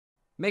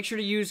Make sure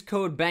to use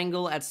code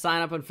BENGAL at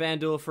sign up on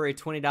FanDuel for a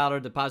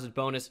 $20 deposit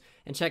bonus,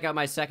 and check out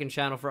my second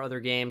channel for other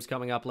games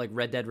coming up like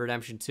Red Dead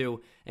Redemption 2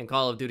 and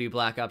Call of Duty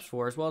Black Ops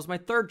 4, as well as my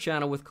third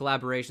channel with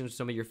collaborations with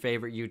some of your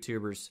favorite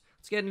YouTubers.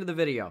 Let's get into the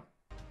video.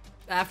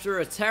 After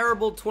a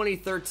terrible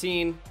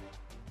 2013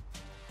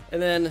 and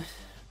then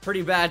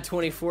pretty bad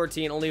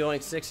 2014, only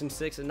going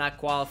 6-6 and not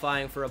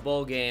qualifying for a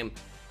bowl game,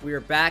 we are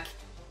back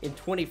in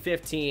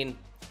 2015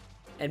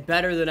 and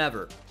better than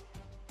ever.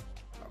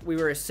 We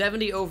were a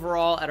 70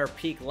 overall at our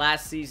peak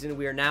last season.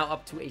 We are now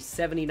up to a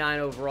 79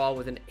 overall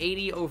with an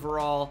 80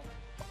 overall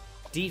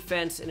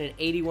defense and an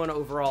 81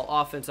 overall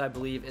offense, I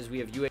believe, as we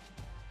have UA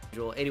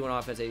 81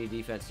 offense, 80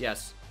 defense.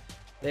 Yes,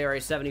 they are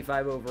a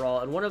 75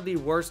 overall and one of the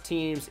worst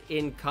teams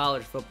in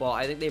college football.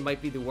 I think they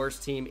might be the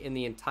worst team in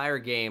the entire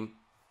game.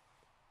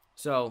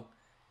 So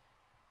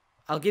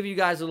I'll give you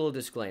guys a little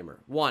disclaimer.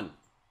 One,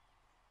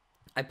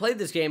 I played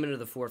this game into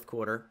the fourth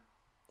quarter.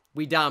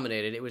 We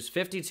dominated. It was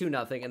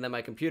 52-0, and then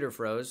my computer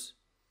froze.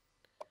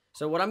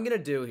 So what I'm going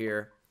to do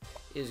here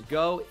is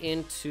go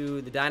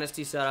into the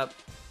Dynasty setup,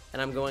 and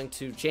I'm going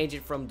to change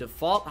it from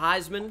default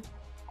Heisman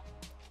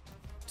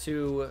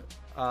to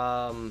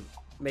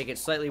make it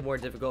slightly more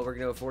difficult. We're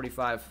going to go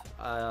 45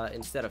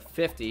 instead of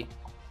 50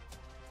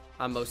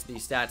 on most of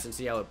these stats and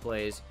see how it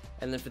plays.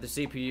 And then for the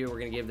CPU, we're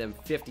going to give them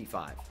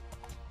 55.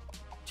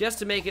 Just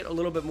to make it a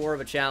little bit more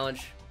of a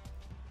challenge.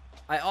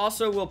 I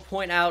also will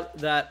point out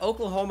that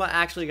Oklahoma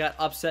actually got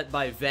upset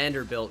by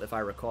Vanderbilt, if I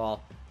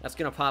recall. That's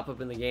going to pop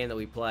up in the game that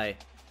we play.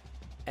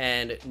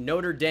 And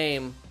Notre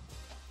Dame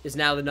is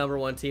now the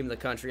 #1 team in the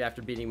country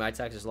after beating my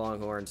Texas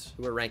Longhorns,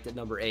 who are ranked at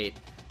number 8.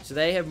 So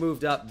they have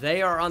moved up.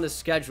 They are on the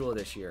schedule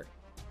this year.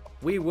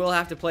 We will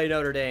have to play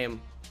Notre Dame,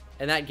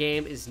 and that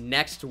game is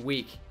next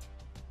week.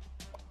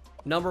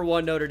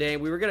 #1 Notre Dame.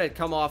 We were going to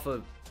come off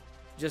of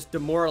just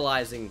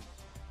demoralizing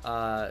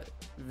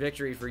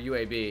victory for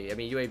UAB. I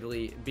mean,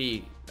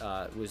 UAB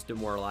was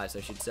demoralized,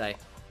 I should say.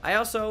 I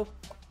also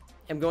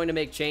am going to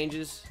make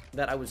changes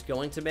that I was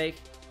going to make,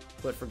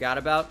 but forgot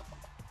about.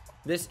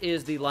 This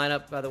is the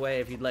lineup, by the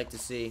way, if you'd like to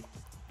see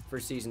for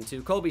Season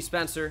 2. Colby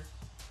Spencer,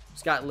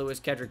 Scott Lewis,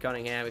 Kedrick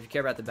Cunningham. If you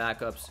care about the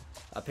backups,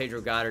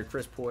 Pedro Goddard,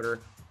 Chris Porter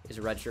is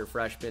a redshirt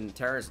freshman,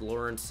 Terrence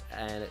Lawrence,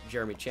 and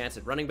Jeremy Chance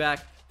at running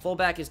back.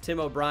 Fullback is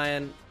Tim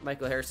O'Brien,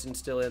 Michael Harrison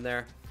still in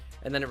there.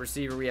 And then at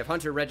receiver, we have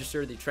Hunter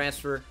Register, the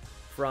transfer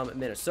from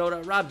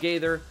Minnesota. Rob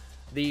Gaither,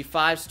 the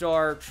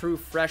 5-star true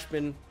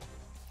freshman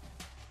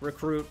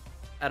recruit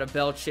out of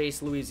Belle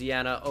Chase,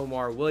 Louisiana.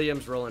 Omar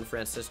Williams, Roland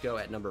Francisco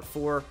at number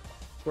 4. Of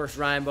course,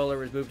 Ryan Bowler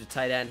was moved to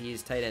tight end.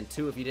 He's tight end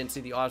 2. If you didn't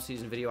see the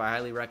offseason video, I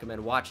highly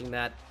recommend watching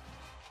that.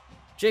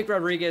 Jake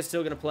Rodriguez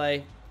still going to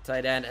play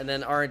tight end. And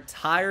then our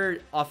entire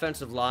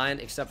offensive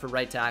line, except for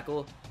right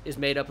tackle, is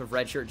made up of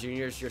redshirt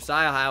juniors.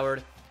 Josiah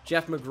Howard,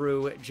 Jeff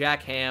McGrew,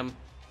 Jack Ham,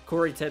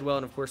 Corey Tidwell,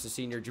 and of course the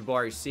senior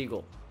Jabari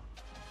Siegel.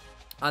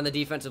 On the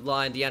defensive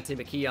line, Deontay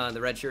McKeon,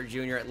 the redshirt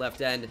junior at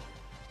left end.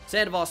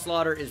 Sandoval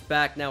Slaughter is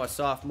back, now a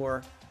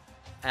sophomore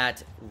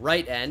at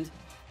right end.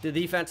 The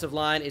defensive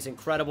line is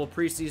incredible.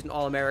 Preseason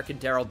All-American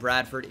Darrell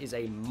Bradford is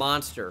a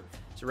monster.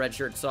 He's a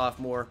redshirt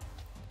sophomore.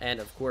 And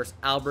of course,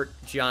 Albert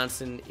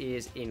Johnson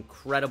is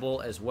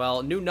incredible as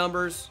well. New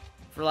numbers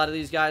for a lot of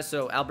these guys.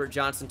 So Albert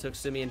Johnson took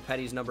Simeon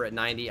Petty's number at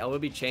 90. I will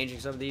be changing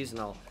some of these, and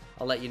I'll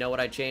let you know what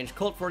I changed.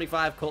 Colt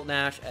 45, Colt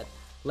Nash at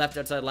left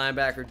outside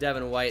linebacker.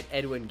 Devin White,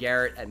 Edwin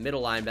Garrett at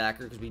middle linebacker,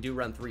 because we do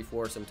run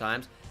 3-4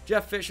 sometimes.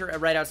 Jeff Fisher at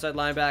right outside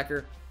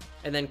linebacker.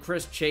 And then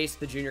Chris Chase,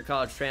 the junior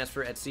college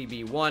transfer at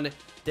CB1.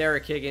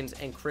 Derek Higgins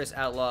and Chris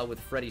Outlaw with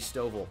Freddie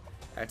Stovall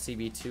at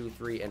CB2,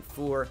 3, and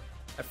 4.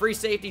 A free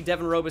safety,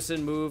 Devin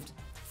Robeson moved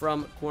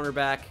from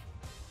cornerback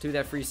to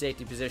that free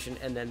safety position.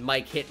 And then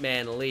Mike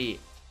Hitman Lee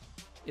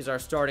is our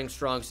starting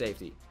strong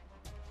safety,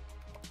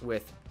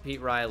 with Pete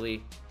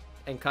Riley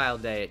and Kyle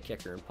Day at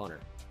kicker and punter.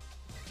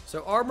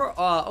 So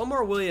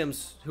Omar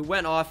Williams, who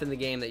went off in the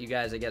game that you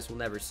guys, I guess, will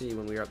never see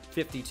when we were up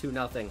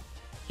 52-0,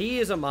 he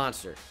is a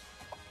monster.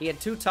 He had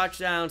 2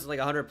 touchdowns, like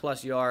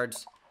 100-plus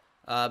yards,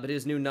 but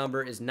his new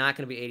number is not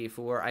going to be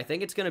 84. I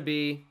think it's going to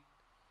be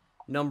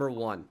number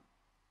 1.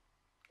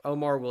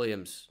 Omar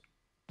Williams.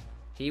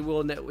 He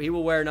will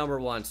wear number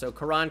 1. So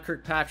Karan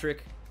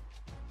Kirkpatrick,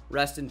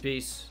 rest in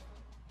peace.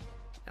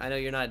 I know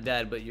you're not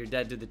dead, but you're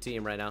dead to the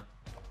team right now.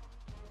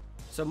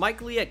 So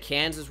Mike Lee at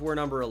Kansas wore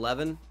number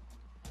 11,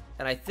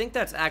 and I think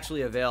that's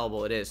actually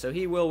available. It is. So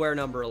he will wear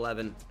number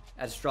 11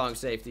 as strong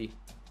safety.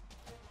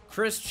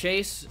 Chris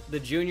Chase, the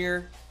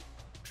junior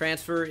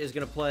transfer, is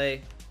going to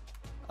play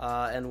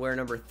and wear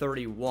number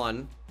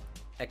 31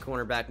 at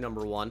cornerback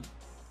number 1. And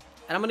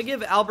I'm going to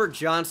give Albert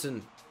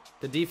Johnson,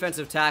 the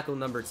defensive tackle,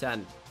 number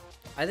 10.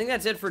 I think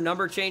that's it for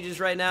number changes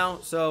right now.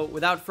 So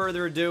without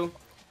further ado,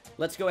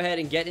 let's go ahead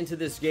and get into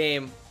this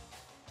game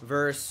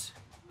versus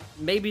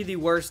maybe the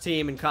worst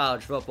team in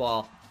college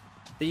football,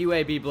 the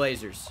UAB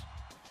Blazers.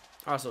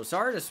 Also,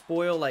 sorry to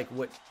spoil like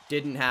what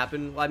didn't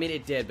happen. Well, I mean,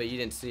 it did, but you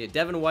didn't see it.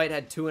 Devin White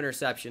had 2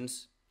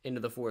 interceptions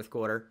into the fourth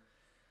quarter.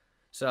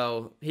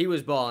 So he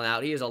was balling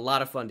out. He is a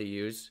lot of fun to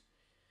use.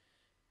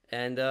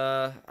 And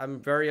I'm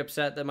very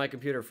upset that my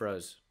computer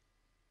froze.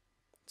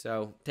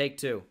 So, take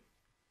 2.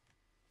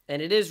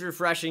 And it is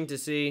refreshing to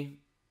see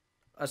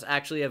us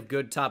actually have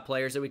good top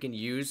players that we can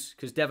use,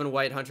 because Devin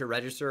White, Hunter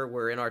Register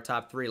were in our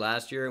top 3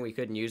 last year, and we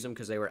couldn't use them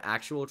because they were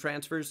actual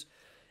transfers.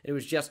 It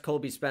was just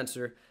Colby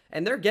Spencer,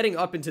 and they're getting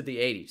up into the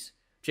 80s.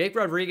 Jake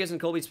Rodriguez and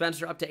Colby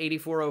Spencer up to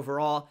 84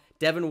 overall.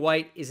 Devin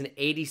White is an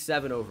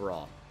 87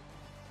 overall.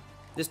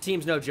 This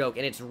team's no joke,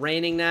 and it's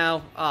raining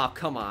now. Oh,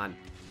 come on.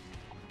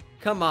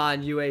 Come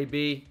on,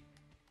 UAB.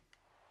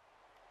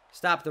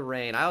 Stop the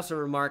rain. I also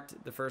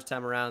remarked the first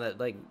time around that,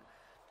 like,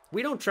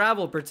 we don't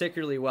travel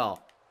particularly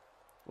well.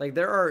 Like,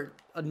 there are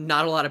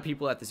not a lot of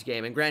people at this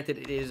game. And granted,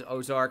 it is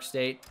Ozark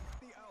State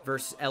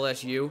versus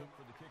LSU.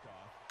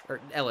 Or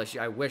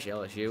LSU, I wish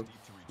LSU.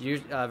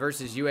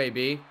 Versus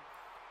UAB.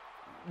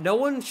 No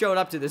one showed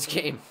up to this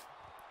game.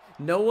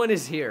 No one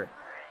is here.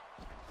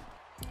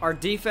 Our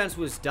defense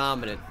was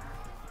dominant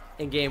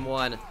in game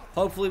 1.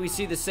 Hopefully we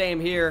see the same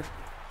here,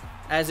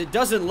 as it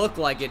doesn't look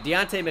like it.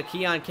 Deontay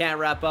McKeon can't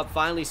wrap up.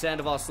 Finally,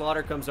 Sandoval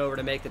Slaughter comes over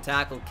to make the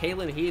tackle.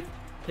 Kalen Heath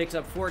picks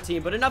up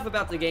 14. But enough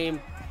about the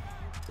game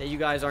that you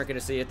guys aren't going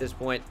to see at this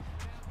point.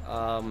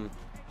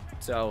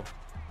 So,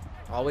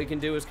 all we can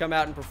do is come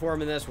out and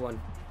perform in this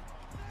one.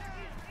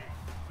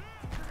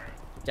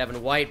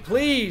 Devin White,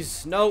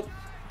 please! Nope.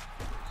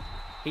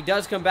 He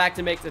does come back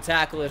to make the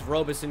tackle as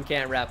Robeson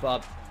can't wrap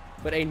up.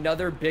 But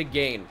another big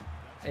gain.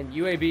 And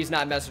UAB's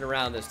not messing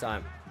around this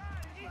time.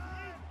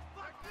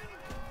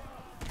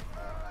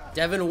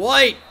 Devin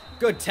White!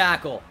 Good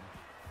tackle.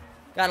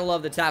 Gotta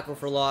love the tackle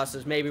for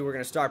losses. Maybe we're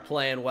going to start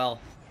playing well.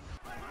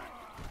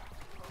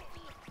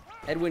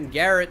 Edwin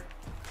Garrett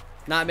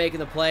not making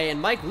the play. And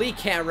Mike Lee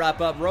can't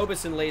wrap up.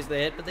 Robeson lays the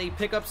hit, but they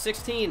pick up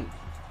 16.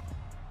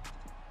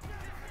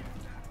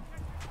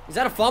 Is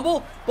that a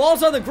fumble?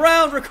 Ball's on the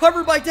ground.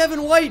 Recovered by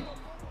Devin White.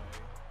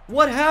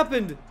 What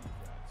happened?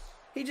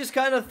 He just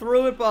kind of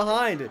threw it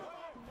behind.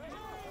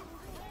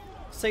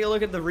 Let's take a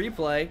look at the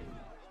replay.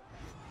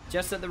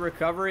 Just at the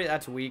recovery.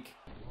 That's weak.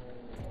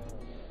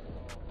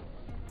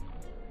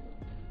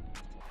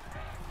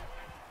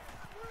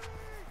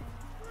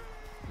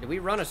 Did we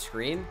run a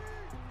screen?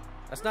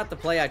 That's not the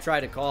play I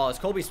tried to call. Is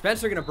Colby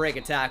Spencer going to break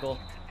a tackle?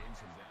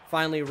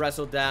 Finally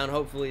wrestled down.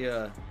 Hopefully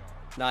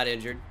not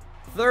injured.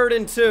 3rd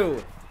and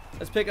 2.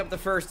 Let's pick up the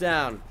first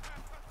down.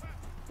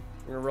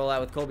 We're going to roll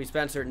out with Colby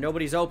Spencer.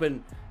 Nobody's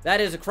open.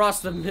 That is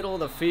across the middle of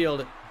the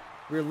field.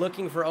 We're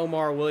looking for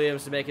Omar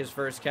Williams to make his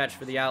first catch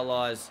for the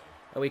Outlaws.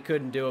 And we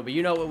couldn't do it. But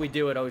you know what we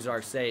do at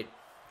Ozark State.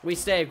 We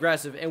stay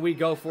aggressive and we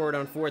go for it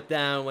on 4th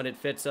down when it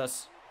fits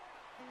us.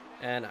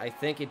 And I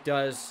think it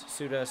does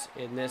suit us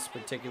in this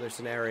particular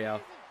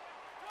scenario.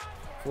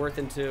 4th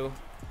and 2.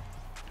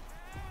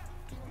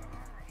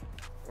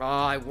 Oh,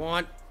 I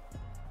want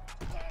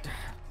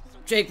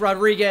Jake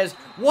Rodriguez.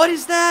 What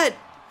is that?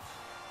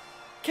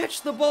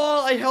 Catch the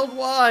ball. I held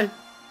Y.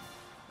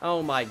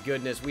 Oh my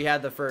goodness. We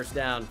had the first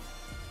down.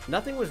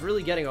 Nothing was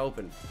really getting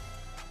open.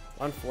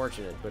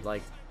 Unfortunate, but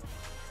like,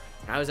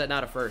 how is that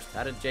not a first?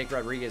 How did Jake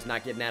Rodriguez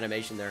not get an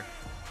animation there?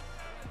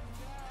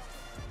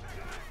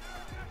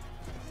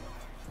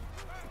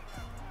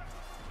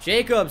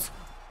 Jacobs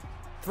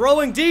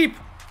throwing deep.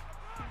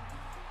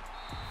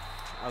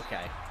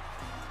 Okay.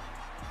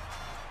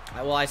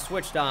 Well, I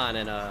switched on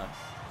and I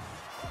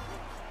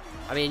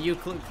mean, you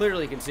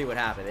clearly can see what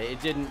happened.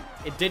 It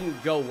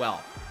didn't go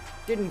well.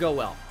 Didn't go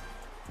well.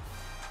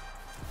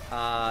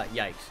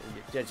 Yikes.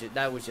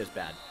 That was just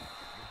bad.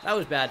 That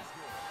was bad.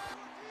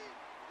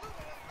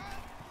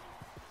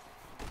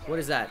 What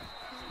is that?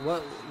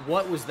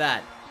 What was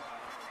that?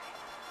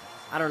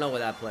 I don't know what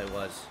that play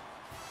was.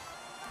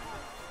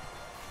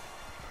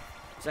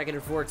 2nd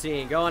and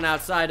 14. Going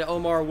outside to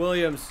Omar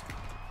Williams.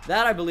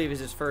 That, I believe, is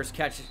his first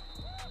catch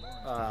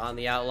on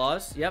the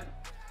Outlaws.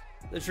 Yep.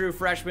 The true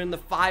freshman, the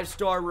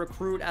 5-star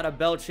recruit out of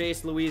Belle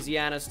Chase,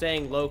 Louisiana,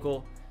 staying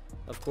local.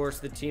 Of course,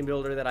 the team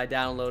builder that I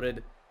downloaded,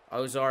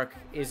 Ozark,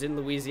 is in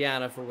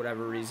Louisiana for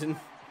whatever reason.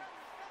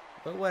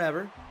 But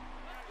whatever.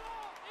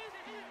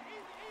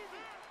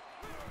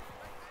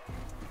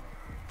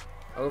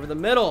 Over the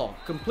middle.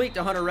 Complete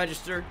to Hunter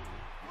Register.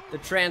 The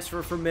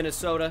transfer from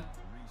Minnesota.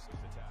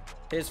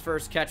 His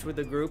first catch with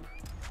the group.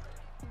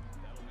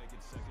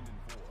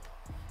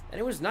 And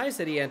it was nice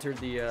that he entered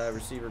the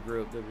receiver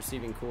group, the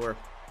receiving core.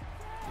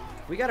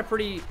 We got a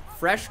pretty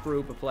fresh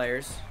group of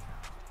players.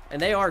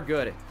 And they are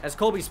good. As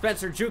Colby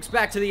Spencer jukes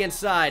back to the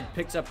inside.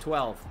 Picks up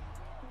 12.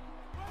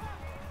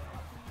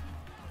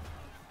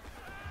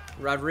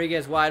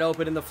 Rodriguez wide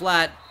open in the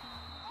flat.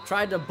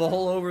 Tried to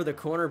bowl over the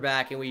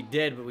cornerback, and we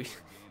did, but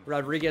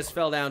Rodriguez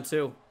fell down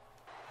too.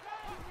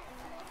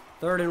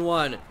 3rd and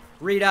 1.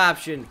 Read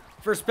option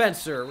for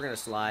Spencer. We're going to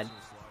slide.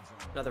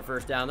 Another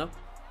first down, though.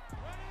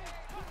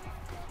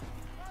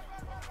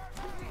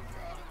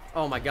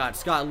 Oh, my God.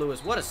 Scott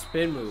Lewis. What a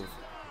spin move.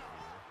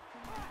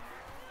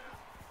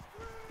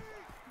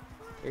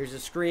 Here's a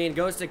screen.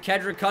 Goes to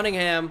Kedrick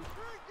Cunningham.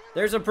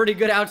 There's a pretty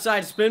good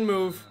outside spin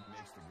move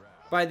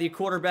by the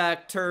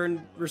quarterback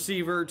turn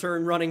receiver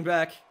turn running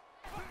back.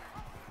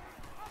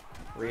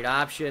 Read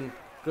option.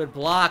 Good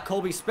block.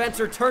 Colby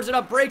Spencer turns it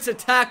up. Breaks a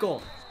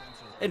tackle.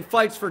 and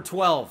fights for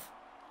 12.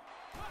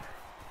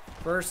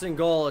 First and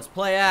goal. It's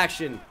play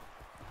action.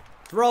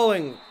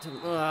 Throwing.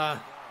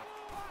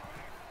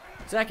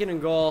 Second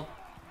and goal.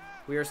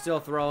 We are still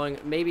throwing.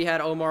 Maybe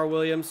had Omar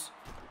Williams.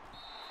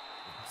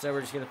 So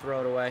we're just going to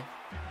throw it away.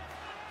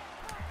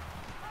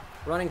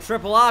 Running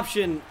triple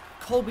option.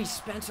 Colby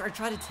Spencer. I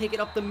tried to take it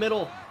up the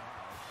middle.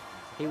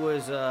 He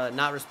was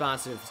not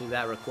responsive to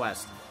that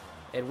request.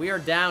 And we are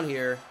down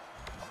here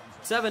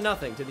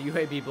 7-0 to the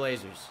UAB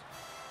Blazers.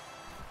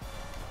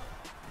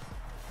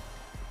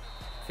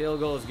 Field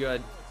goal is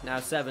good. Now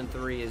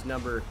 7-3 is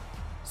number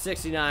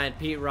 69.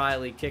 Pete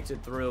Riley kicks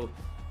it through.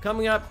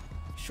 Coming up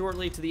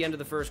shortly to the end of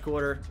the first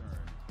quarter.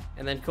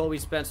 And then Colby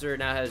Spencer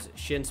now has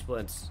shin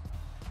splints.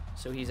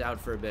 So he's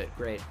out for a bit.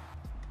 Great.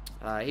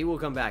 He will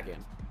come back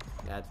in.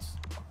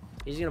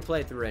 He's going to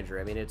play through injury.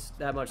 I mean, it's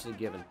that much of a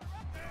given.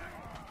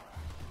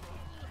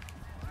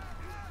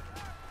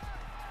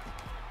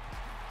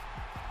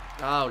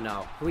 Oh,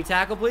 no. Can we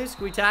tackle, please?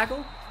 Can we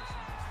tackle?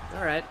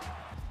 All right.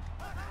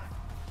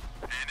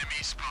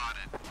 Enemy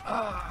spotted.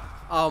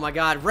 Oh, my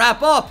God.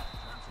 Wrap up!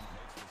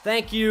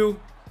 Thank you.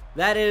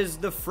 That is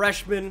the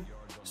freshman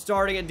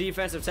starting at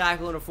defensive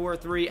tackle in a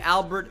 4-3,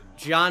 Albert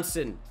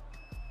Johnson.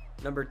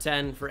 Number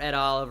 10 for Ed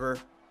Oliver.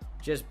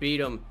 Just beat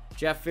him.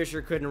 Jeff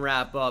Fisher couldn't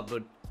wrap up,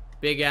 but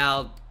Big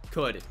Al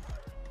could.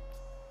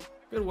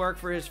 Good work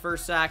for his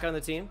first sack on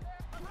the team.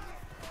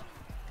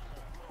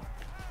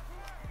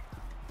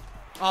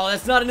 Oh,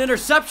 that's not an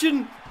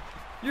interception?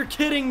 You're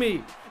kidding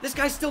me. This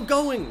guy's still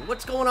going.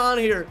 What's going on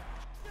here?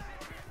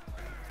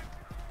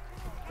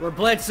 We're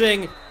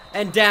blitzing,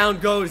 and down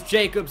goes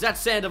Jacobs.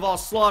 That's Sandoval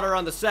Slaughter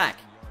on the sack.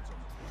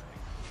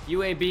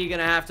 UAB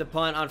gonna have to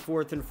punt on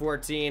 4th and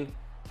 14.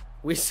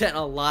 We sent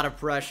a lot of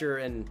pressure,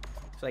 and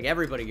it's like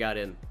everybody got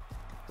in.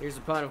 Here's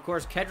the punt. Of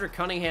course, Kedrick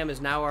Cunningham is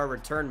now our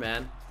return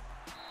man.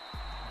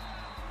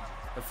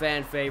 A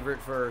fan favorite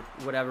for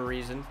whatever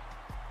reason.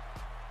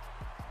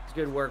 It's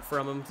good work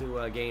from him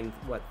to gain,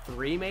 what,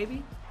 3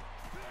 maybe?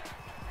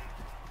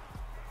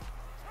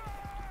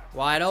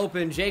 Wide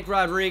open, Jake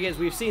Rodriguez.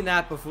 We've seen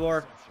that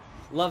before.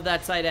 Love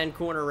that tight end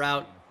corner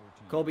route.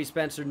 Colby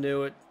Spencer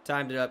knew it.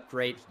 Timed it up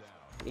great.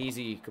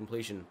 Easy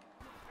completion.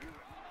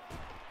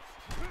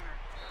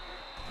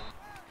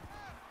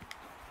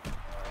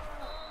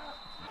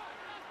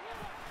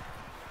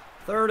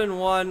 Third and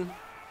 1.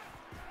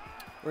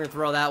 We're going to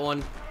throw that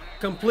one.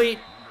 Complete.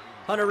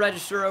 Hunter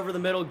Register over the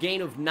middle.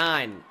 Gain of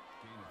 9.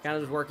 Kind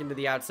of just working to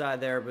the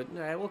outside there, but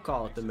we'll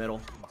call it the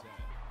middle.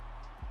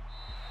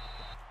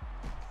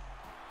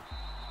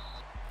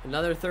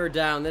 Another third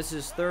down. This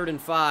is 3rd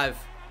and 5.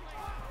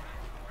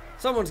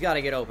 Someone's got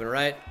to get open,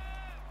 right?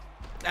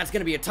 That's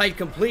going to be a tight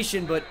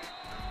completion, but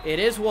it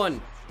is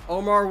one.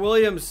 Omar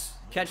Williams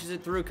catches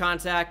it through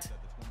contact.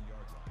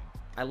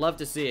 I love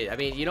to see it. I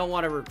mean, you don't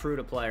want to recruit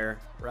a player,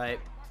 right?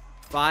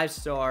 5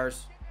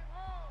 stars.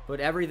 Put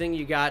everything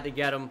you got to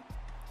get him.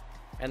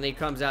 And then he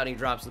comes out and he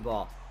drops the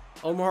ball.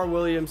 Omar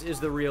Williams is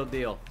the real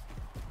deal.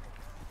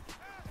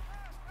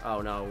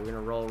 Oh, no. We're going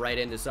to roll right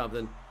into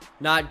something.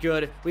 Not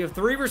good. We have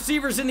 3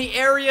 receivers in the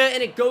area,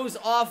 and it goes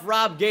off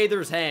Rob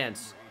Gaither's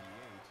hands.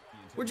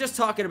 We're just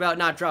talking about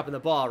not dropping the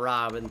ball,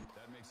 Rob. And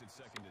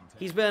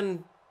he's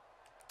been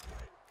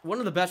one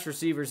of the best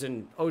receivers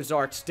in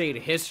Ozark State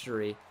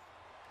history.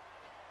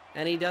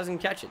 And he doesn't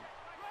catch it.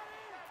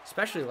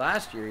 Especially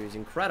last year. He was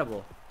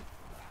incredible.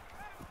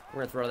 We're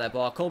going to throw that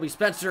ball. Colby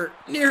Spencer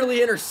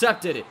nearly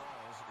intercepted it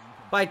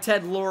by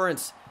Ted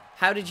Lawrence.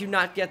 How did you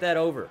not get that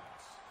over?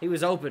 He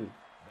was open.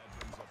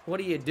 What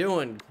are you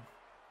doing?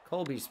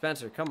 Colby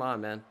Spencer, come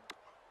on, man.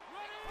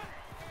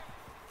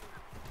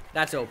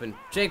 That's open.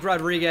 Jake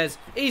Rodriguez.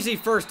 Easy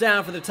first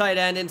down for the tight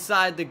end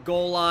inside the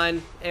goal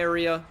line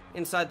area.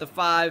 Inside the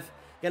 5.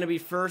 Going to be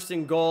 1st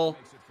and goal.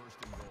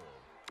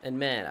 And,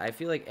 man, I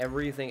feel like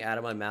everything out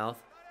of my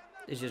mouth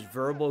is just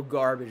verbal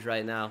garbage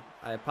right now.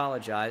 I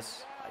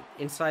apologize.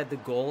 Inside the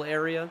goal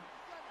area. I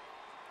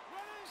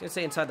was going to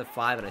say inside the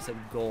 5, and I said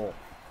goal.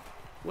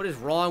 What is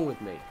wrong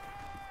with me?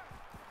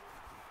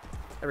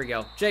 There we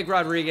go. Jake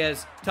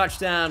Rodriguez,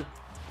 touchdown.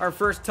 Our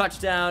first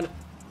touchdown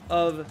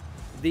of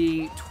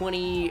the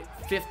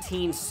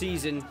 2015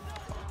 season.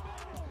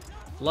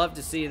 Love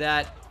to see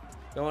that.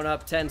 Going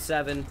up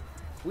 10-7.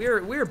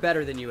 We're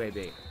better than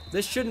UAB.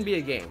 This shouldn't be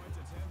a game.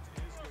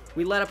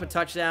 We let up a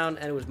touchdown,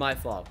 and it was my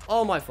fault.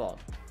 All my fault.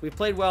 We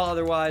played well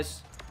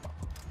otherwise.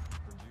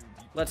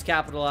 Let's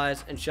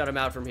capitalize and shut him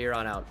out from here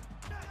on out.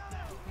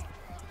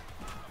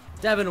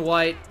 Devin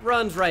White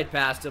runs right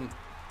past him.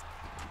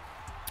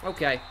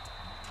 Okay.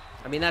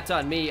 I mean, that's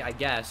on me, I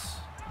guess.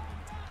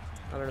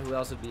 I don't know who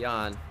else would be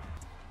on.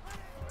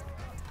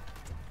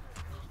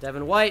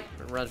 Devin White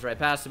runs right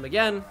past him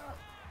again.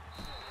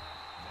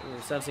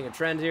 We're sensing a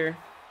trend here.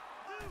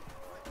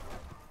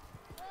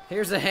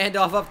 Here's a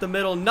handoff up the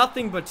middle.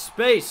 Nothing but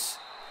space.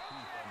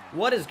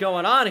 What is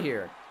going on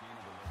here?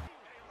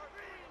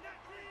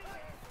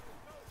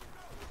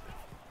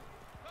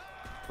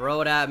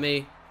 Throw it at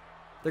me.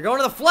 They're going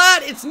to the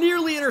flat. It's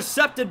nearly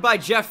intercepted by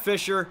Jeff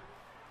Fisher.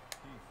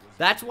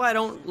 That's why I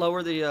don't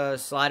lower the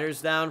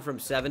sliders down from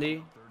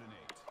 70.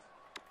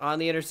 on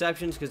the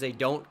interceptions because they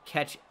don't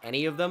catch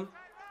any of them,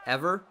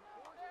 ever.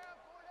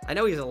 I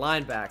know he's a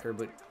linebacker,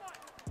 but,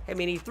 I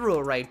mean, he threw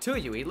it right to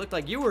you. He looked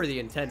like you were the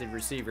intended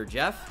receiver,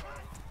 Jeff.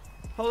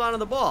 Hold on to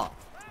the ball.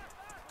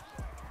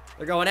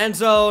 They're going end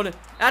zone.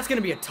 That's going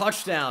to be a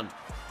touchdown.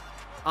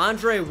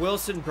 Andre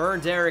Wilson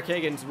burned Derek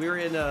Higgins. We were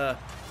in a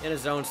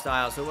zone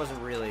style, so it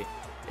wasn't really.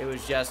 It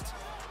was just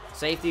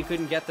safety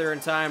couldn't get there in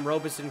time.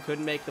 Robeson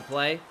couldn't make the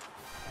play.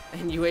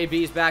 And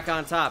UAB's back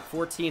on top,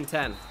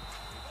 14-10.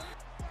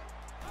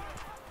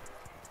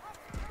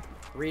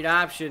 Read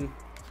option.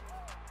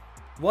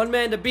 One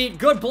man to beat.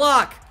 Good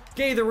block.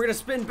 Gaither, we're going to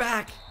spin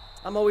back.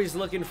 I'm always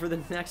looking for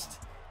the next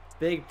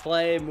big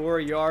play, more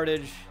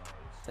yardage.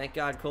 Thank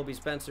God Colby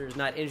Spencer has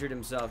not injured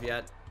himself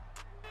yet.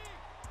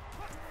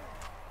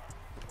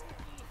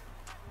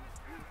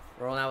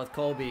 Rolling out with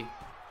Colby.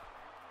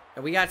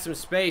 And we got some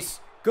space.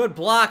 Good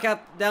block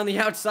out down the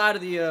outside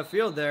of the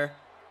field there.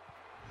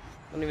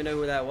 I don't even know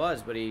who that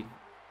was, but he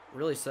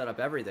really set up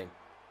everything.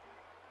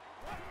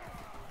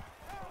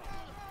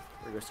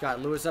 There we go.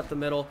 Scott Lewis up the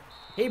middle.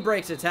 He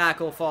breaks a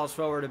tackle, falls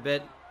forward a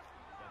bit.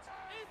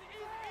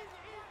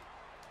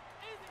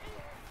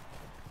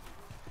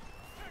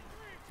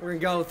 We're going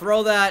to go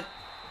throw that.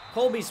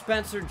 Colby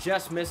Spencer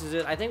just misses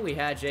it. I think we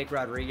had Jake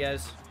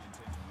Rodriguez.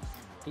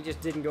 He just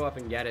didn't go up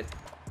and get it.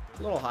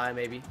 A little high,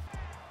 maybe.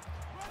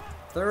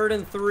 3rd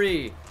and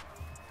 3.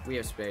 We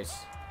have space.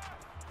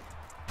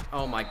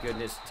 Oh, my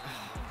goodness.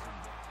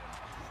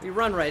 We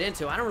run right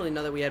into it. I don't really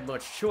know that we had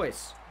much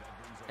choice.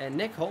 And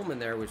Nick Holman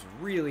there was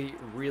really,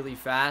 really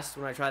fast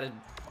when I tried to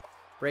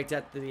break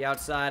that to the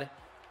outside.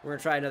 We're going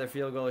to try another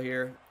field goal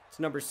here. It's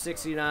number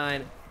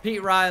 69,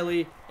 Pete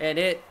Riley, and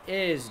it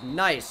is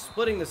nice.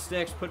 Splitting the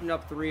sticks, putting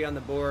up 3 on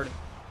the board.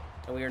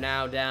 And we are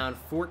now down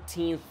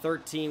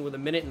 14-13 with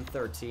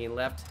 1:13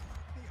 left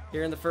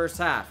here in the first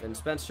half. And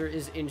Spencer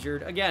is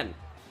injured again.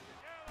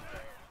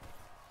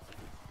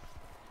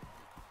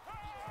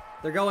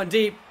 They're going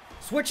deep.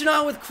 Switching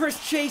on with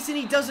Chris Chase, and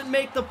he doesn't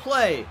make the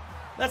play.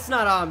 That's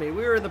not on me.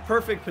 We were in the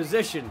perfect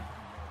position.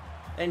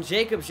 And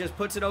Jacobs just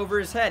puts it over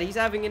his head. He's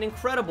having an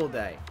incredible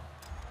day.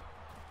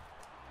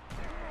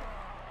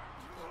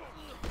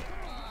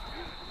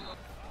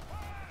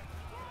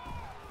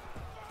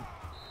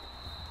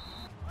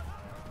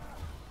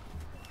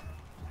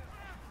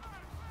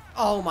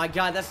 Oh my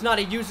God, that's not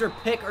a user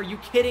pick. Are you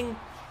kidding?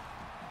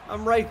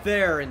 I'm right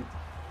there. And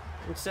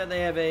instead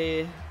they have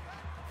a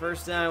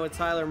first down with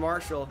Tyler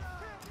Marshall.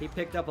 He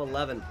picked up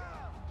 11.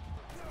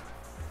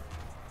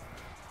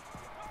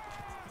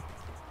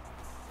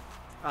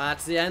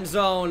 That's the end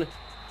zone.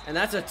 And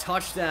that's a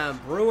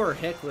touchdown. Brewer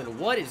Hicklin.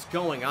 What is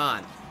going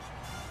on?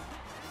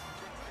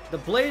 The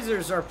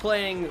Blazers are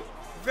playing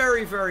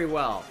very, very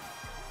well.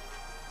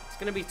 It's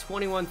going to be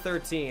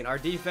 21-13. Our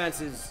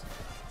defense is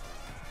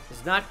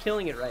not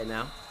killing it right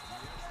now.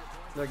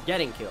 They're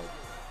getting killed.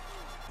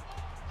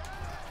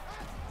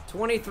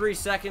 23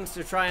 seconds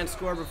to try and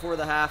score before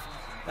the half.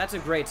 That's a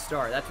great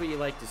start. That's what you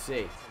like to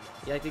see.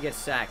 You like to get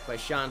sacked by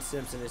Sean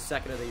Simpson, his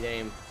second of the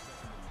game.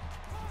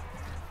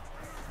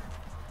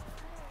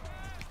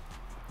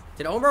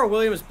 Did Omar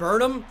Williams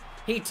burn him?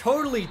 He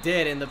totally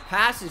did, and the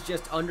pass is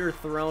just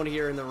underthrown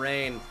here in the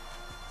rain.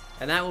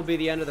 And that will be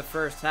the end of the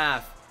first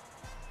half.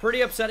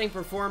 Pretty upsetting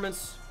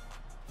performance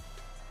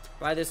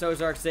by this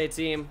Ozark State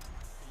team,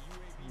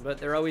 but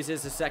there always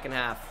is the second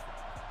half.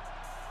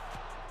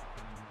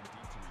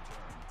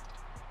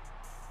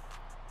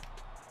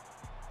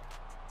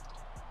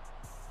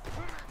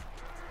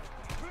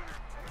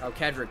 Oh,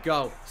 Kedrick,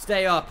 go.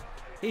 Stay up.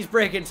 He's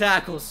breaking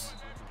tackles.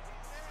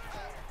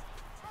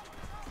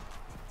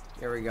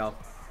 Here we go.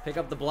 Pick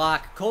up the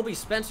block. Colby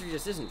Spencer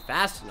just isn't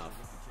fast enough.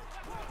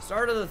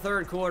 Start of the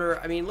third quarter.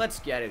 I mean, let's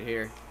get it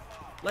here.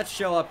 Let's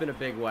show up in a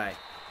big way.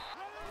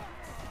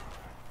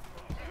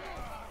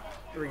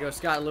 Here we go,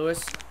 Scott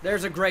Lewis.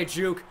 There's a great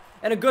juke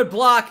and a good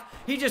block.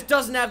 He just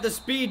doesn't have the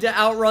speed to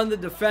outrun the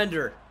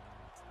defender.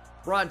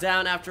 Brought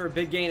down after a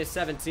big gain of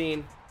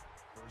 17.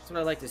 That's what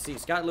I like to see.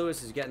 Scott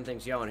Lewis is getting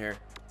things going here.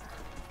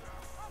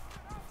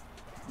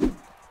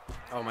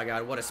 Oh my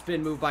God, what a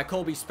spin move by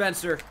Colby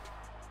Spencer.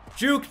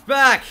 Juked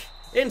back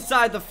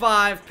inside the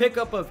 5.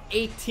 Pickup of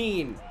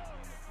 18.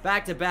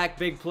 Back-to-back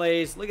big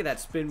plays. Look at that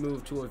spin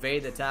move to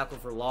evade the tackle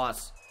for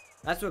loss.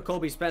 That's what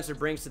Colby Spencer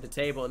brings to the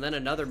table. And then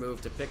another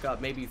move to pick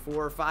up maybe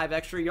 4 or 5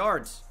 extra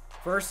yards.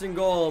 1st and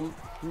goal.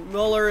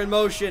 Muller in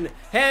motion.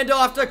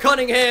 Handoff to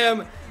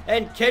Cunningham.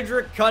 And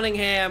Kedrick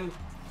Cunningham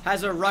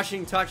has a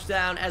rushing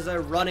touchdown as a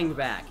running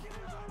back.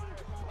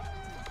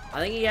 I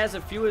think he has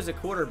a few as a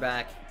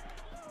quarterback.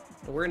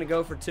 But we're going to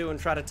go for 2 and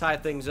try to tie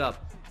things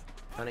up.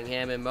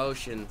 Cunningham in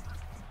motion.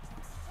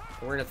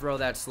 We're going to throw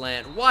that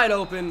slant. Wide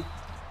open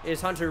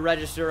is Hunter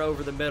Register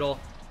over the middle.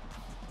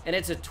 And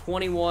it's a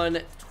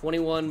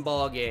 21-21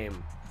 ball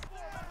game.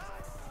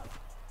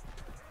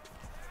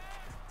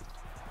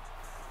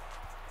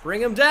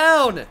 Bring him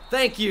down.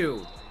 Thank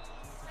you.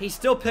 He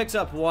still picks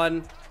up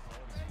 1.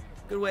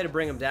 Good way to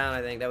bring him down,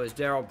 I think. That was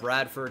Darryl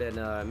Bradford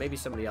and maybe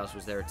somebody else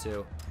was there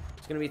too.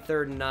 It's going to be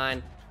 3rd and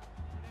 9.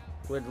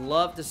 Would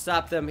love to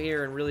stop them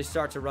here and really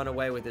start to run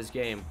away with this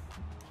game.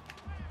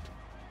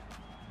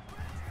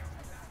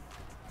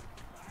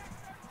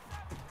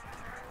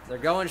 They're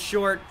going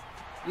short.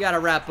 You got to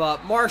wrap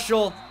up.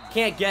 Marshall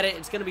can't get it.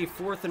 It's going to be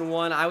 4th and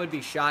 1. I would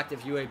be shocked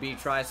if UAB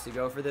tries to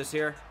go for this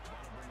here,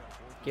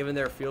 given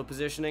their field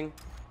positioning,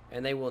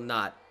 and they will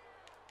not.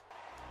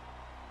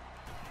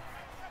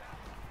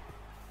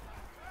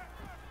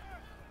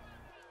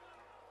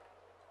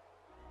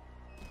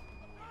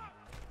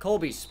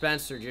 Colby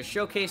Spencer just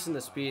showcasing the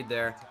speed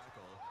there.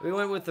 We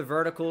went with the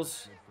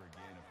verticals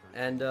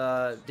and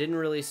didn't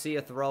really see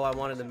a throw I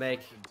wanted to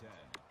make.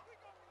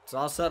 So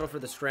I'll settle for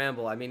the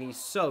scramble. I mean, he's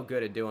so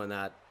good at doing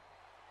that.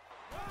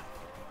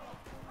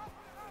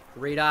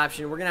 Read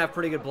option. We're going to have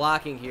pretty good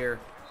blocking here.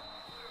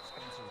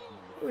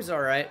 It was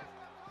all right.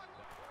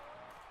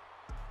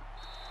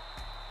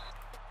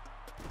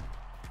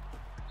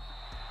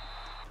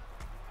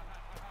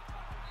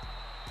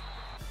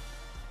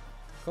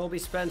 Colby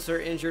Spencer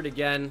injured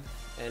again,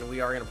 and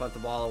we are going to punt the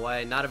ball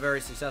away. Not a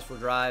very successful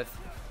drive.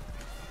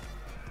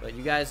 But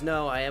you guys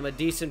know I am a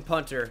decent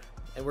punter,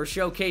 and we're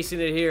showcasing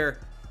it here.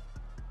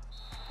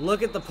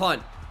 Look at the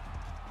punt.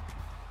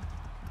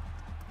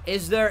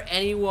 Is there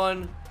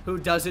anyone who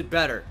does it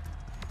better?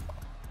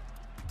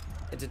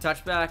 It's a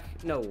touchback?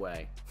 No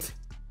way.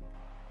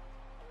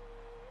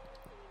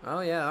 Oh,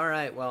 yeah, all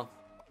right, well.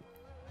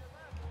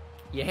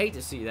 You hate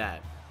to see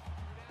that.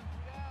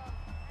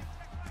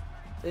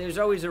 There's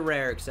always a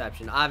rare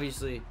exception.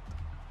 Obviously,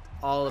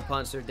 all the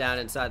punts are down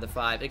inside the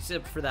 5,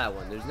 except for that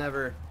one.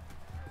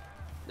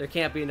 There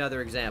can't be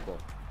another example.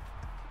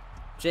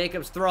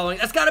 Jacobs throwing.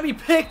 That's got to be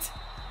picked.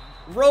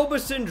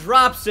 Robeson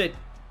drops it.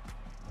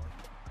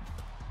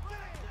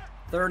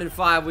 3rd and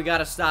 5. We got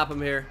to stop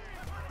him here.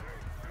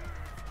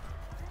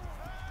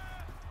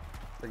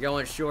 We're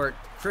going short.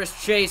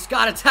 Chris Chase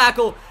got a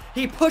tackle.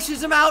 He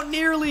pushes him out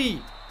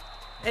nearly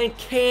and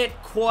can't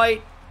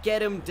quite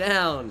get him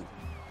down.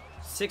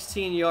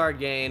 16-yard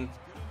gain.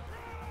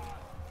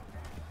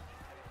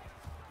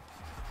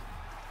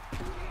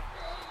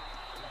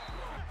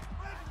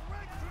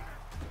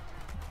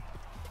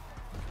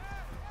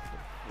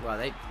 Wow,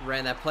 they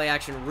ran that play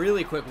action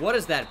really quick. What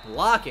is that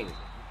blocking?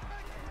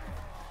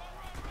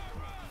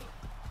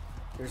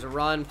 Here's a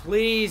run.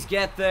 Please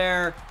get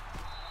there.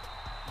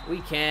 We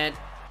can't.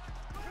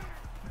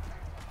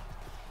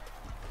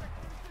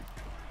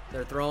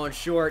 They're throwing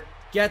short.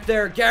 Get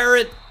there,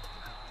 Garrett.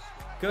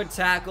 Good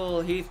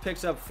tackle. Heath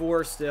picks up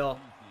 4 still.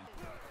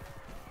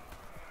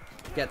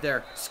 Get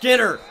there.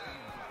 Skinner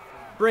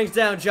brings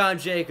down John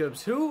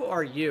Jacobs. Who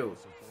are you?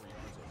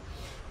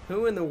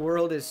 Who in the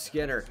world is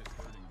Skinner?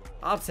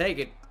 I'll take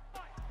it.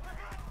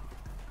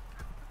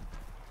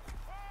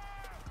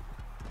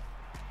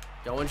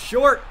 Going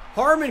short.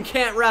 Harmon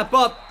can't wrap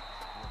up,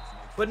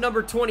 but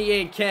number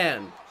 28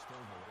 can.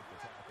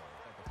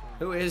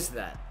 Who is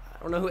that?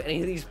 I don't know who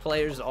any of these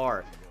players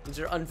are. These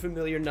are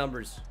unfamiliar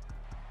numbers.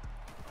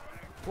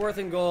 4th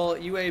and goal.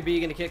 UAB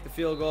going to kick the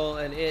field goal,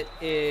 and it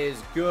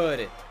is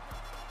good.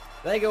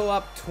 They go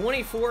up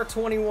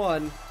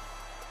 24-21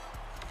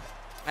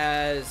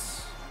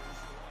 as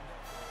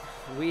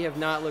we have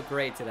not looked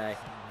great today.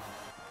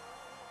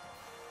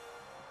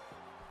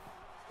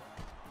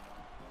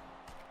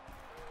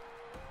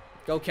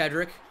 Go,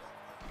 Kedrick.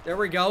 There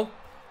we go.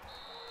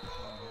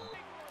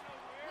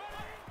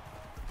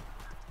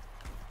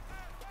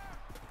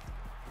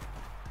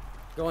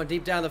 Going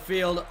deep down the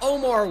field.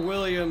 Omar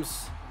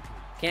Williams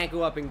can't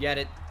go up and get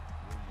it.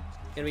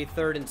 Gonna be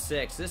 3rd and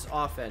 6. This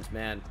offense,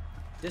 man,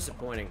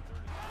 disappointing.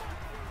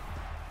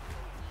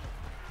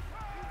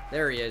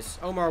 There he is.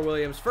 Omar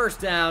Williams, 1st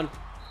down,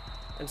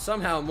 and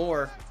somehow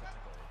more.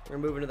 We're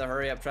moving to the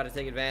hurry up, try to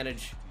take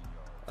advantage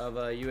of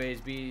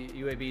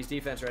UAB's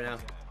defense right now.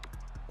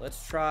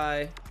 Let's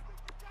try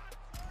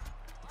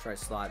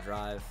slot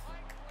drive.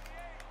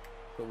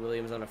 Put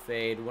Williams on a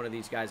fade. One of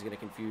these guys is gonna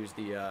confuse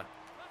the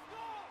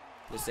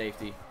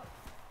safety.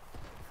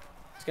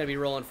 It's going to be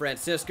rolling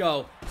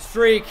Francisco.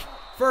 Streak.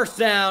 1st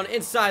down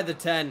inside the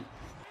 10.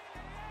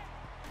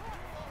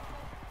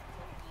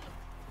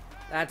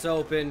 That's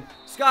open.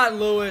 Scott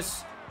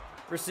Lewis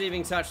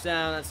receiving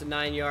touchdown. That's a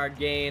 9-yard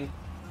gain.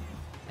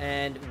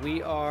 And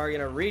we are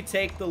going to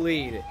retake the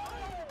lead.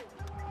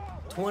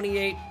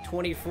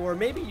 28-24.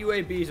 Maybe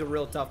UAB is a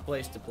real tough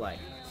place to play.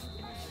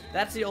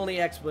 That's the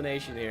only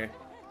explanation here.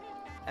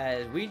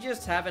 As we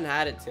just haven't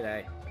had it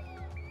today.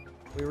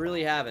 We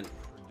really haven't.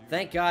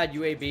 Thank God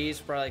UAB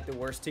is probably like the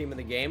worst team in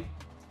the game.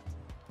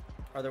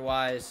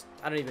 Otherwise,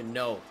 I don't even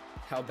know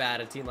how bad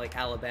a team like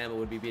Alabama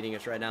would be beating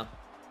us right now.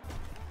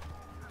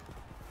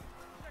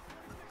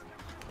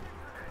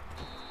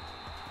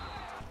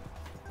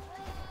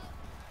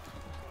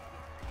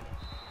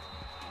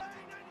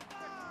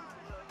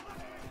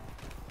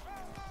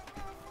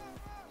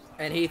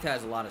 And Heath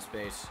has a lot of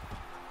space.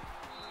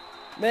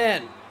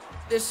 Man,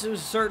 this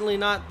was certainly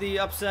not the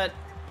upset.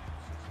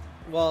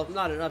 Well,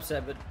 not an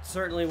upset, but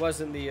certainly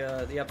wasn't the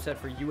upset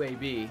for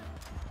UAB.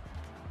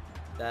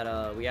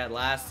 that we had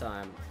last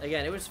time.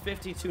 Again, it was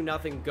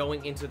 52-0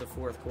 going into the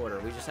fourth quarter.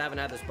 We just haven't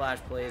had the splash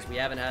plays. We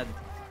haven't had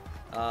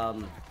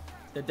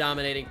the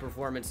dominating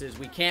performances.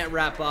 We can't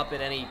wrap up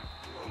at any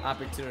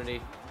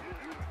opportunity.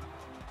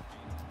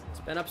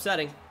 It's been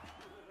upsetting.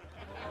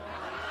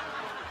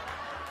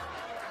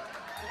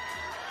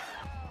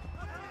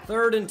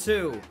 Third and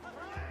 2.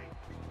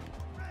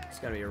 It's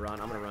gotta be a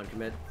run. I'm gonna run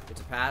commit.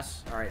 It's a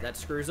pass. All right, that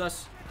screws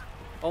us.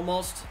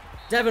 Almost.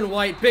 Devin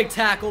White, big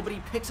tackle, but he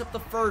picks up the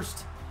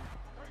first.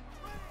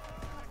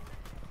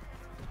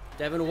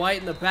 Devin White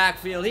in the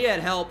backfield. He had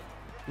help.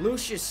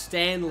 Lucius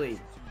Stanley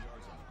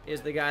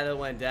is the guy that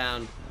went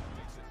down.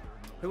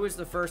 Who was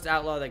the first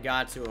outlaw that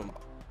got to him?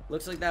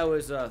 Looks like that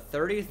was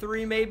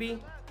 33 maybe,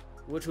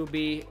 which will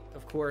be,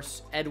 of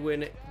course,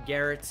 Edwin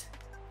Garrett,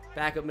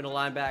 backup middle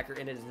linebacker,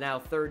 and it is now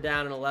 3rd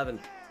down and 11.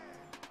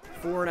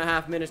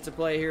 4.5 minutes to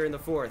play here in the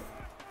fourth.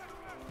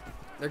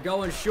 They're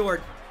going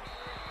short.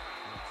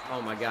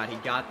 Oh my God, he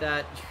got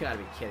that? You gotta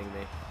be kidding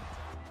me.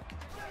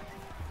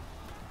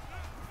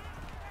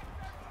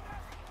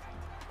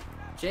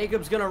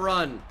 Jacobs gonna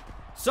run.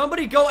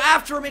 Somebody go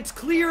after him. It's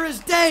clear as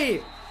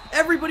day.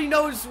 Everybody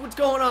knows what's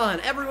going on.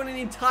 Everyone in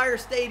the entire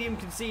stadium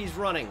can see he's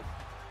running.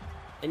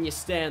 And you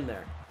stand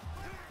there.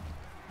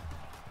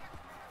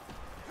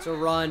 It's a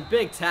run.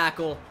 Big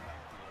tackle.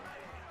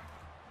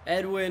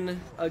 Edwin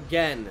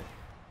again.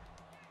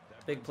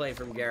 Big play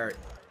from Garrett.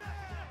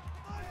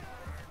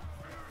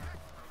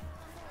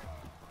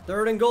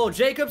 3rd and goal.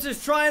 Jacobs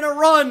is trying to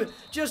run.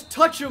 Just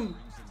touch him.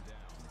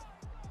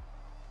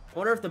 I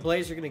wonder if the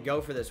Blazers are going to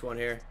go for this one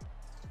here.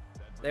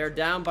 They are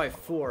down by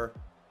 4.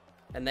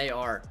 And they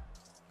are.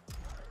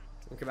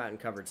 We'll come out and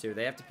cover 2.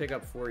 They have to pick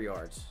up 4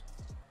 yards.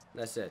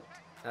 That's it.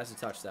 That's a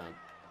touchdown.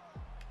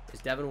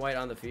 Is Devin White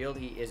on the field?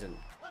 He isn't.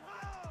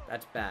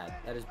 That's bad.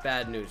 That is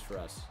bad news for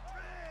us.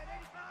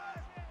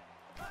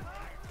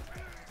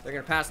 They're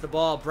going to pass the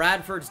ball.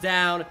 Bradford's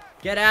down.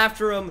 Get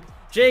after him.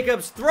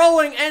 Jacobs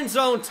throwing, end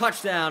zone,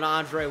 touchdown,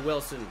 Andre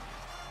Wilson.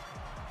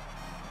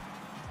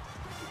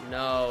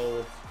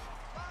 No.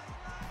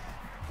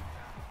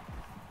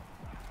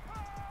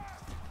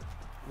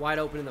 Wide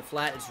open in the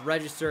flat. It's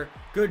Register.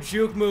 Good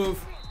juke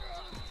move.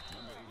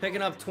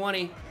 Picking up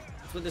 20.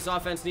 That's what this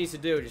offense needs to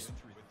do. Just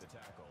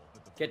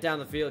get down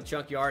the field,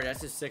 chunk yard.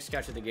 That's his 6th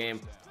catch of the game.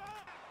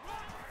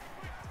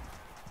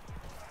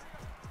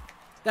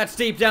 That's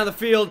deep down the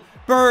field.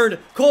 Burned.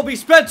 Colby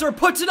Spencer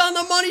puts it on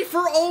the money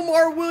for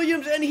Omar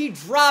Williams, and he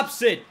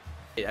drops it.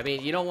 I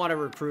mean, you don't want to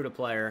recruit a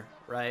player,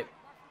 right?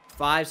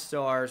 5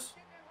 stars.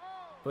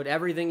 Put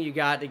everything you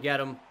got to get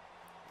him,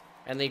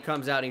 and then he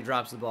comes out and he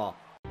drops the ball.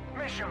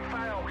 Mission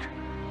failed.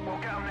 We'll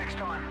get him next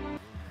time.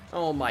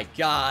 Oh my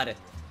God.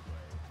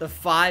 The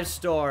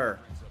 5-star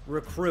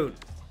recruit.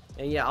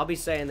 And yeah, I'll be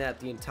saying that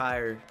the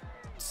entire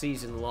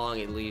season long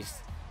at least.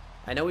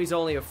 I know he's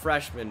only a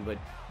freshman, but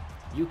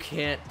you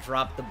can't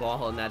drop the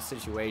ball in that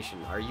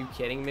situation. Are you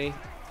kidding me?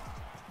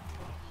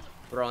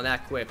 Throwing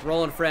that quick.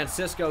 Roland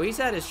Francisco. He's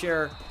had his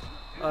share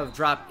of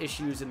drop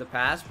issues in the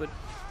past, but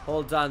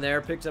holds on there.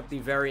 Picks up the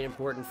very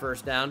important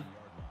 1st down.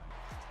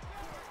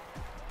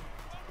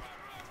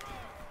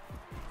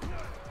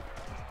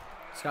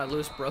 Scott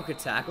Lewis broke a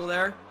tackle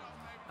there.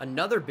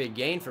 Another big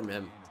gain from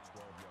him.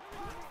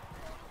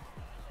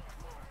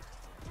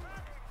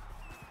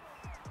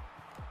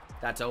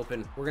 That's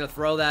open. We're going to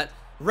throw that.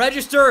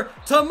 Register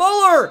to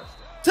Muller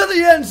to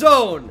the end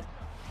zone.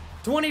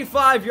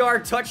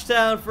 25-yard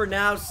touchdown for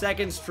now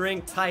 2nd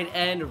string tight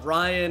end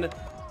Ryan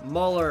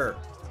Muller.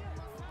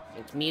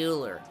 It's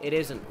Mueller. It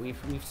isn't. We've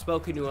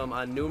spoken to him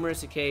on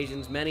numerous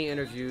occasions, many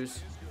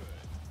interviews.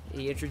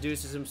 He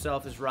introduces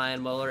himself as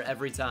Ryan Muller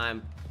every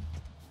time.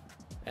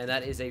 And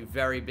that is a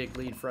very big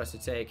lead for us to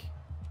take.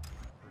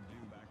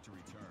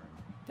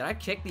 Did I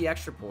kick the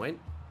extra point?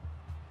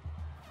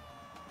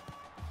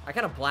 I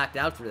kind of blacked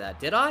out through that.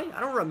 Did I? I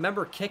don't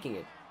remember kicking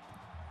it.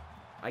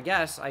 I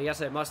guess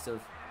I must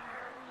have.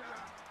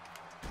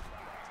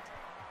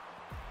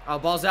 Oh,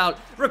 ball's out.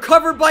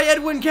 Recovered by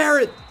Edwin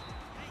Garrett.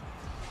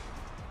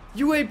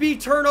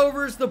 UAB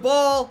turnovers the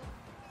ball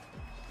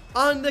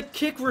on the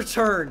kick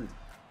return.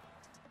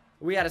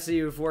 We got to see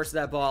who forced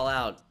that ball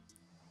out.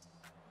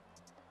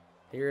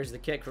 Here's the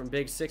kick from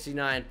Big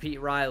 69,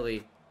 Pete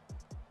Riley.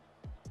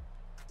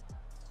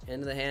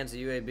 Into the hands of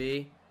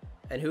UAB.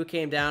 And who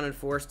came down and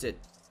forced it?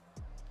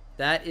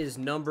 That is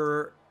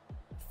number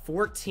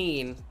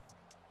 14.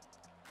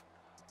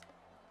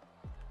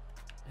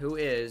 Who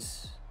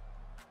is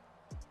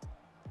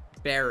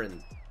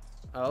Barron.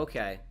 Oh,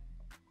 okay.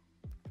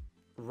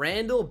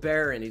 Randall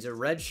Barron. He's a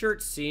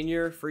redshirt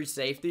senior, free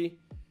safety.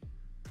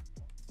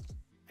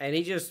 And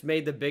he just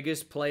made the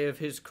biggest play of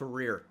his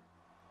career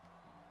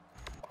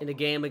in a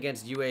game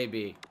against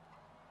UAB.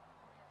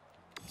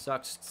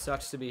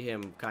 Sucks to be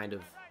him, kind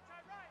of.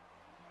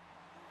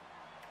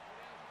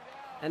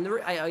 And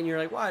you're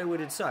like, why would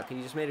it suck? He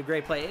just made a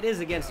great play. It is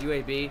against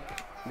UAB.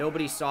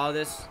 Nobody saw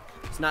this.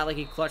 It's not like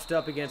he clutched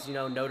up against, you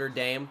know, Notre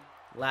Dame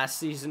last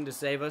season to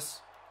save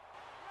us.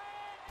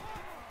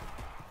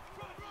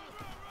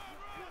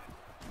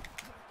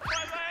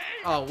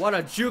 Oh, what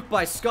a juke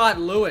by Scott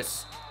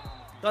Lewis.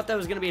 Thought that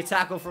was going to be a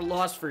tackle for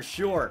loss for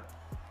sure.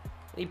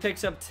 He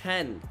picks up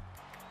 10.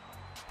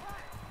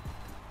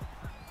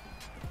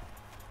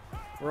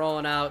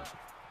 Rolling out.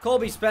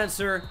 Colby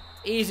Spencer,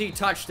 easy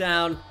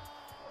touchdown.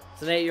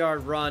 It's an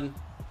 8-yard run.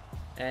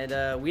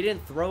 And we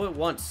didn't throw it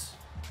once.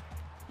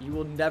 You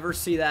will never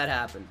see that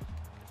happen.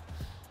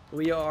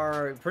 We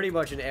are pretty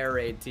much an air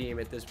raid team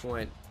at this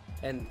point.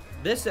 And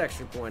this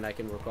extra point I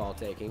can recall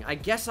taking. I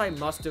guess I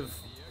must have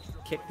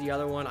kicked the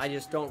other one. I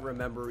just don't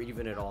remember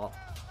even at all.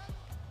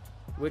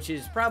 Which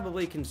is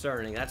probably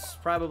concerning. That's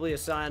probably a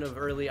sign of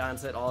early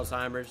onset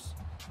Alzheimer's.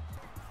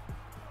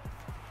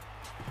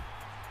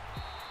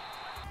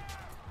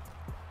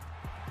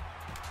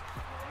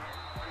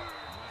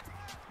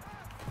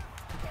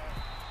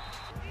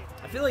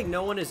 I feel like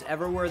no one is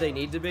ever where they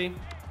need to be.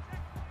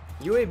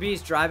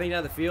 UAB's driving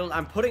down the field.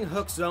 I'm putting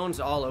hook zones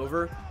all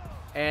over,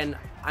 and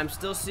I'm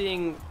still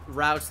seeing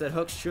routes that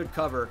hooks should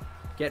cover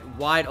get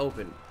wide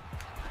open.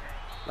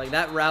 Like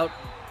that route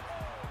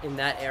in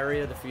that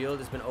area of the field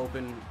has been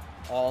open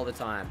all the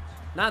time.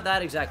 Not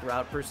that exact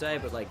route per se,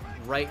 but like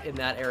right in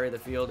that area of the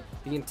field,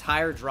 the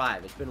entire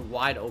drive has been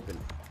wide open.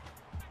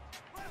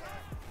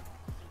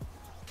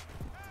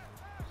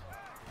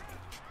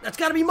 That's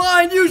got to be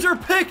mine. Use your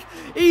pick.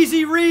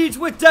 Easy reads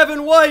with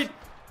Devin White.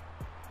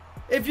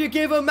 If you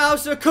give a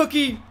mouse a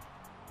cookie,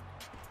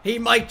 he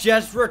might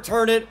just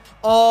return it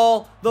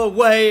all the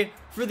way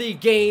for the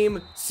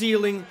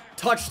game-sealing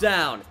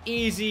touchdown.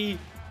 Easy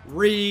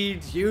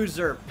reads,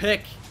 user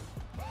pick.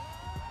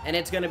 And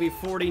it's going to be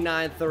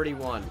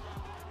 49-31.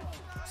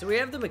 So we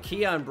have the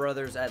McKeon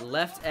brothers at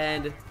left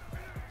end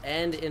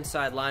and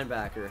inside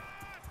linebacker.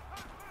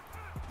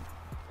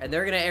 And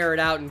they're going to air it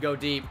out and go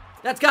deep.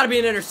 That's got to be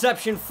an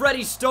interception.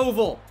 Freddie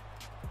Stovall.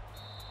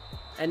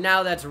 And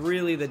now that's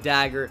really the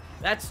dagger.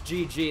 That's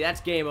GG. That's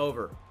game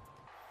over.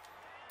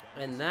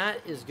 And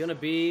that is going to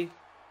be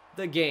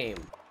the game.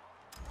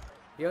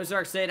 The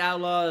Ozark State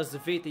Outlaws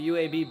defeat the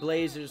UAB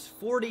Blazers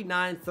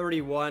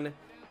 49-31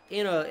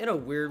 in a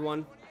weird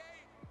one.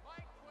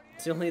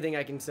 It's the only thing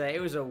I can say.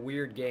 It was a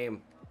weird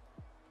game.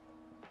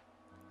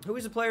 Who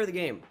was the player of the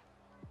game?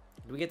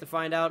 Do we get to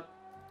find out?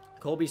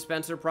 Colby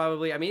Spencer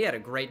probably. I mean, he had a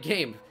great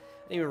game.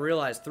 I didn't even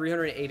realize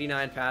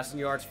 389 passing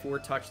yards, 4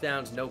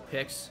 touchdowns, no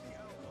picks.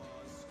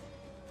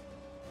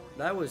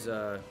 That was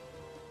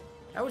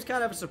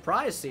kind of a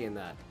surprise seeing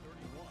that.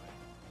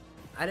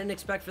 I didn't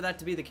expect for that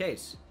to be the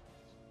case.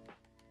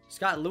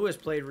 Scott Lewis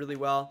played really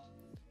well.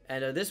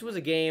 And this was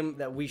a game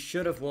that we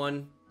should have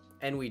won,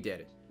 and we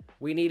did.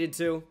 We needed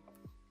to.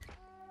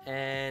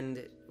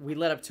 And we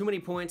let up too many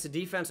points. The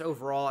defense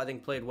overall, I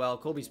think, played well.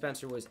 Colby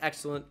Spencer was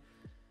excellent,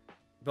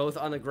 both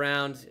on the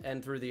ground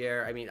and through the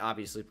air. I mean,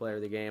 obviously, player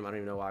of the game. I don't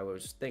even know why I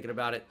was thinking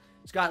about it.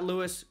 Scott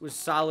Lewis was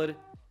solid,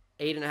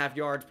 8.5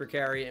 yards per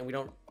carry, and we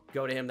don't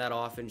go to him that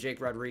often.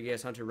 Jake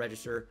Rodriguez, Hunter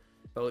Register,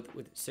 both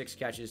with 6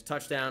 catches.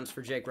 Touchdowns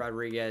for Jake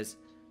Rodriguez,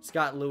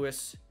 Scott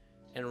Lewis,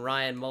 and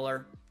Ryan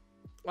Muller.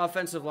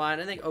 Offensive line,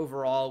 I think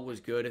overall was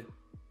good.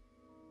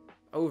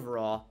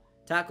 Overall.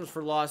 Tackles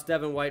for loss,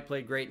 Devin White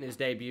played great in his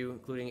debut,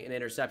 including an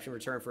interception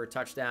return for a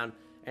touchdown,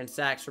 and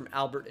sacks from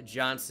Albert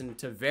Johnson,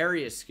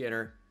 Tavarius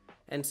Skinner,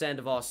 and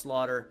Sandoval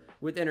Slaughter,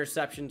 with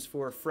interceptions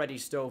for Freddie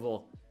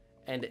Stovall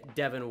and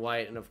Devin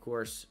White, and of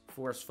course,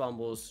 forced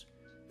fumbles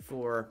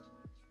for...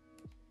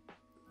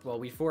 Well,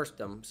 we forced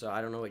them, so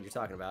I don't know what you're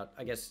talking about.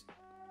 I guess,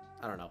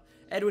 I don't know.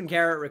 Edwin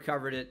Garrett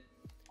recovered it.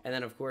 And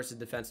then, of course, a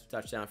defensive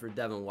touchdown for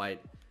Devin White.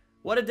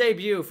 What a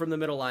debut from the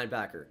middle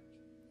linebacker.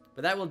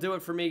 But that will do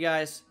it for me,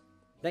 guys.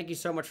 Thank you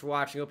so much for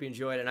watching. Hope you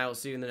enjoyed, and I will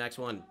see you in the next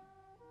one.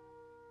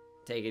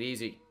 Take it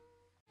easy.